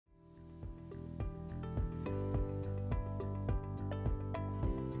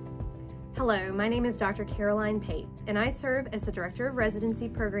Hello, my name is Dr. Caroline Pate, and I serve as the Director of Residency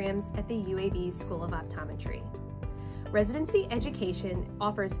Programs at the UAB School of Optometry. Residency education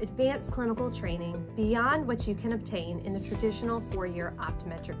offers advanced clinical training beyond what you can obtain in the traditional four-year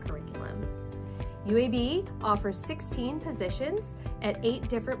optometric curriculum. UAB offers 16 positions at 8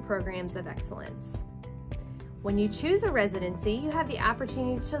 different programs of excellence. When you choose a residency, you have the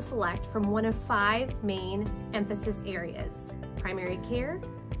opportunity to select from one of 5 main emphasis areas: primary care,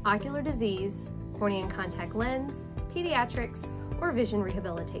 ocular disease, cornea and contact lens, pediatrics, or vision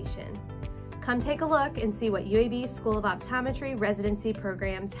rehabilitation. Come take a look and see what UAB School of Optometry residency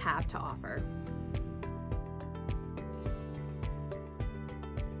programs have to offer.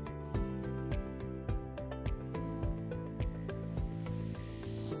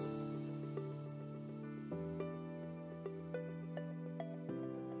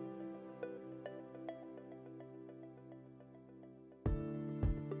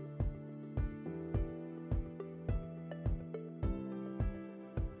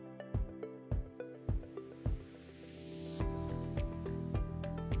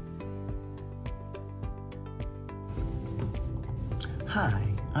 Hi,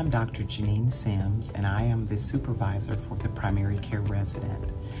 I'm Dr. Janine Sims, and I am the supervisor for the primary care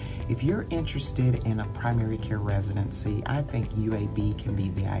resident. If you're interested in a primary care residency, I think UAB can be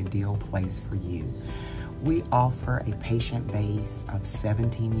the ideal place for you. We offer a patient base of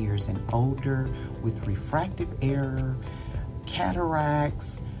 17 years and older with refractive error,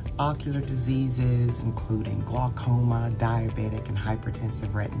 cataracts, ocular diseases, including glaucoma, diabetic and hypertensive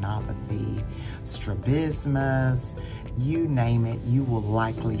retinopathy, strabismus, you name it, you will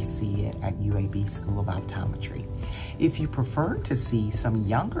likely see it at UAB School of Optometry. If you prefer to see some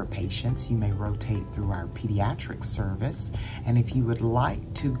younger patients, you may rotate through our pediatric service. And if you would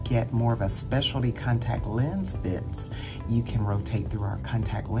like to get more of a specialty contact lens fits, you can rotate through our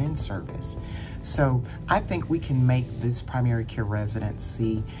contact lens service. So I think we can make this primary care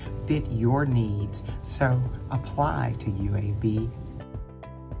residency fit your needs. So apply to UAB.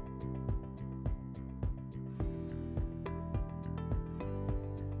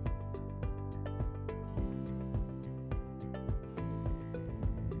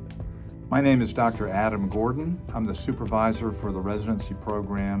 My name is Dr. Adam Gordon. I'm the supervisor for the residency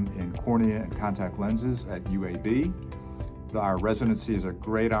program in cornea and contact lenses at UAB. Our residency is a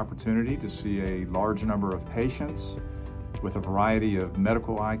great opportunity to see a large number of patients with a variety of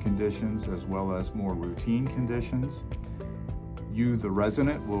medical eye conditions as well as more routine conditions. You, the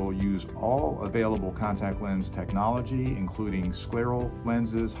resident, will use all available contact lens technology, including scleral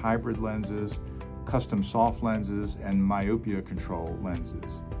lenses, hybrid lenses, custom soft lenses, and myopia control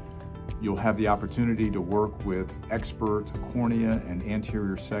lenses. You'll have the opportunity to work with expert cornea and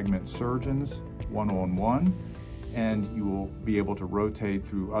anterior segment surgeons one-on-one, and you will be able to rotate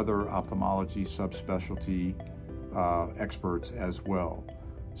through other ophthalmology subspecialty experts as well.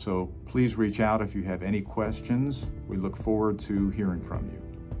 So please reach out if you have any questions. We look forward to hearing from you.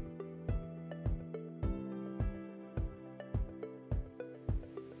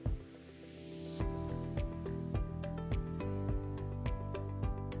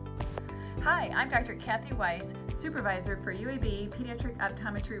 Hi, I'm Dr. Kathy Weiss, supervisor for UAB Pediatric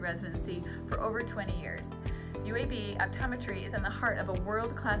Optometry Residency for over 20 years. UAB Optometry is in the heart of a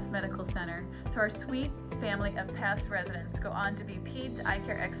world-class medical center, so our sweet family of past residents go on to be peds eye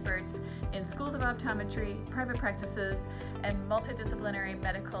care experts in schools of optometry, private practices, and multidisciplinary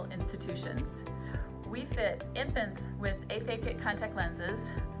medical institutions. We fit infants with aphakic contact lenses,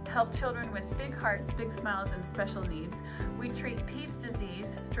 help children with big hearts, big smiles, and special needs. We treat peds disease,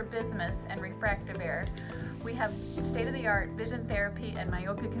 strabismus, and refractive error. We have state-of-the-art vision therapy and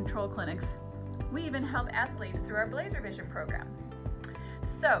myopia control clinics. We even help athletes through our Blazer Vision program.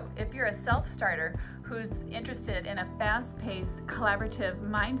 So if you're a self-starter who's interested in a fast-paced, collaborative,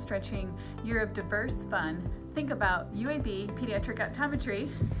 mind-stretching year of diverse fun, think about UAB Pediatric Optometry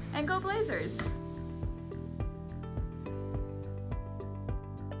and go Blazers!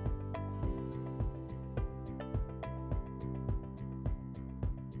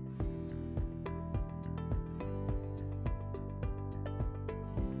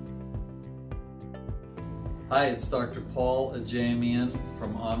 Hi, it's Dr. Paul Ajamian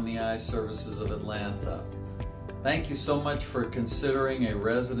from Omni Eye Services of Atlanta. Thank you so much for considering a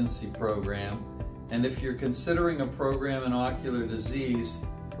residency program, and if you're considering a program in ocular disease,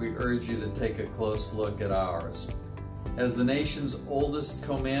 we urge you to take a close look at ours. As the nation's oldest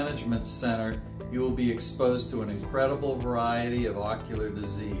co-management center, you will be exposed to an incredible variety of ocular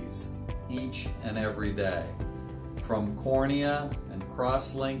disease each and every day, from cornea and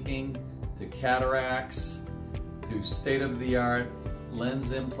cross-linking to cataracts, to state-of-the-art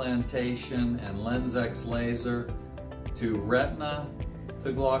lens implantation and LensX laser, to retina,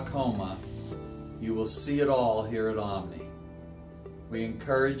 to glaucoma, you will see it all here at Omni. We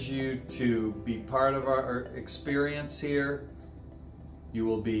encourage you to be part of our experience here. You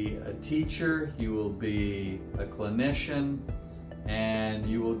will be a teacher, you will be a clinician, and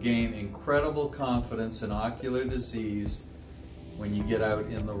you will gain incredible confidence in ocular disease when you get out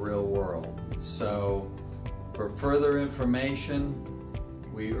in the real world. So for further information,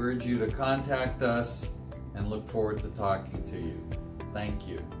 we urge you to contact us and look forward to talking to you. Thank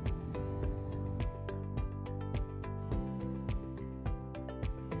you.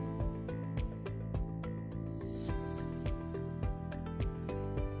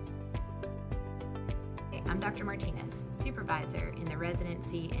 I'm Dr. Martinez, supervisor in the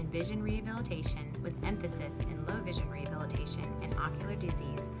residency in vision rehabilitation with emphasis in low vision rehabilitation and ocular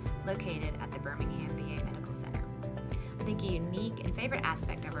disease located at the Birmingham VA Medical Center. I think a unique and favorite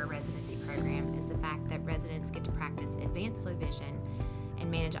aspect of our residency program is the fact that residents get to practice advanced low vision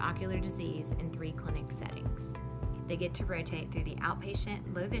and manage ocular disease in 3 clinic settings. They get to rotate through the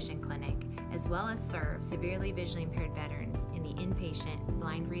outpatient low vision clinic as well as serve severely visually impaired veterans in the inpatient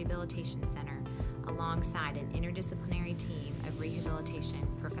blind rehabilitation center alongside an interdisciplinary team of rehabilitation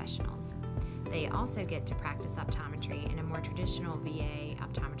professionals. They also get to practice optometry in a more traditional VA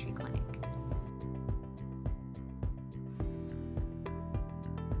optometry clinic.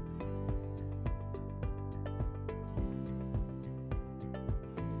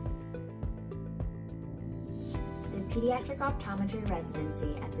 The Pediatric Optometry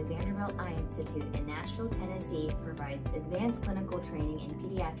Residency at the Vanderbilt Eye Institute in Nashville, Tennessee provides advanced clinical training in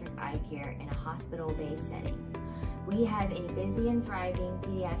pediatric eye care in a hospital-based setting. We have a busy and thriving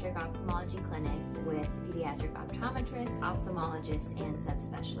pediatric ophthalmology clinic with pediatric optometrists, ophthalmologists, and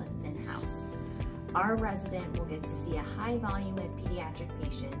subspecialists in-house. Our resident will get to see a high volume of pediatric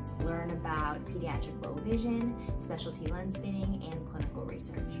patients, learn about pediatric low vision, specialty lens fitting, and clinical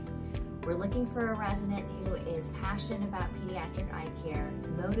research. We're looking for a resident who is passionate about pediatric eye care,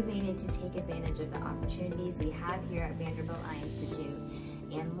 motivated to take advantage of the opportunities we have here at Vanderbilt Eye Institute,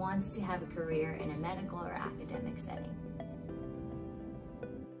 and wants to have a career in a medical or academic setting.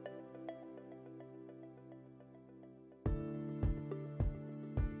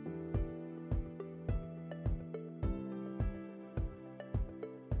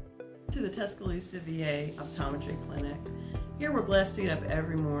 To the Tuscaloosa VA Optometry Clinic. Here we're blessed to get up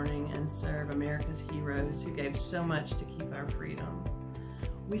every morning and serve America's heroes who gave so much to keep our freedom.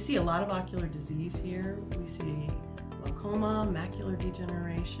 We see a lot of ocular disease here. We see glaucoma, macular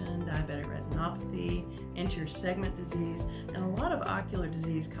degeneration, diabetic retinopathy, anterior segment disease, and a lot of ocular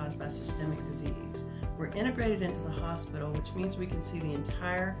disease caused by systemic disease. We're integrated into the hospital, which means we can see the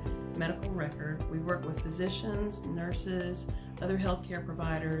entire medical record. We work with physicians, nurses, other healthcare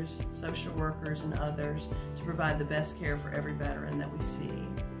providers, social workers, and others to provide the best care for every veteran that we see.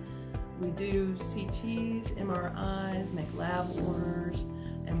 We do CTs, MRIs, make lab orders,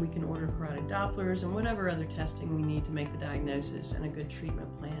 and we can order carotid Dopplers and whatever other testing we need to make the diagnosis and a good treatment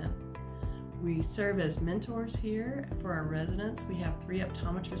plan. We serve as mentors here for our residents. We have 3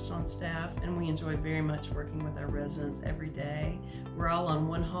 optometrists on staff, and we enjoy very much working with our residents every day. We're all on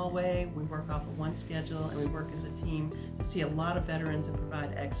one hallway, we work off of one schedule, and we work as a team to see a lot of veterans and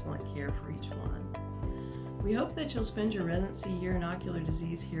provide excellent care for each one. We hope that you'll spend your residency year in ocular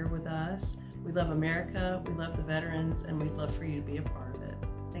disease here with us. We love America, we love the veterans, and we'd love for you to be a part of it.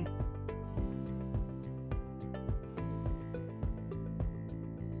 Thank you.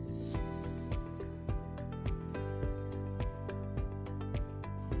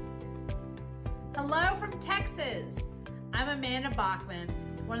 Hello from Texas. I'm Amanda Bachman,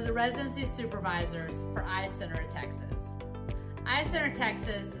 one of the residency supervisors for Eye Center of Texas. Eye Center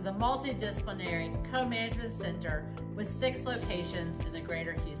Texas is a multidisciplinary co-management center with 6 locations in the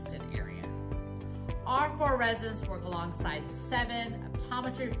greater Houston area. Our 4 residents work alongside 7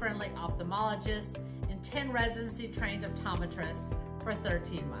 optometry-friendly ophthalmologists and 10 residency-trained optometrists for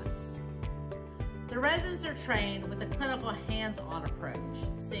 13 months. The residents are trained with a clinical hands-on approach,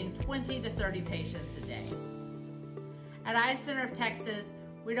 seeing 20 to 30 patients a day. At Eye Center of Texas,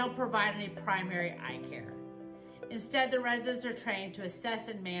 we don't provide any primary eye care. Instead, the residents are trained to assess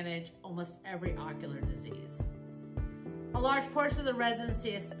and manage almost every ocular disease. A large portion of the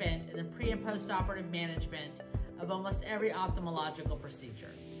residency is spent in the pre- and post-operative management of almost every ophthalmological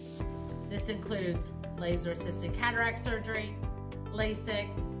procedure. This includes laser-assisted cataract surgery, LASIK,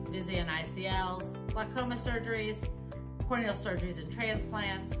 Visian ICLs, glaucoma surgeries, corneal surgeries and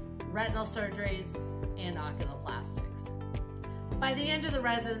transplants, retinal surgeries, and oculoplastics. By the end of the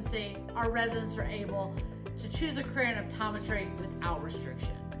residency, our residents are able to choose a career in optometry without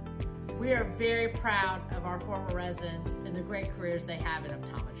restriction. We are very proud of our former residents and the great careers they have in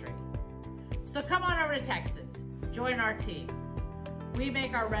optometry. So come on over to Texas, join our team. We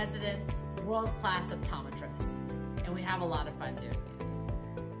make our residents world-class optometrists, and we have a lot of fun doing it.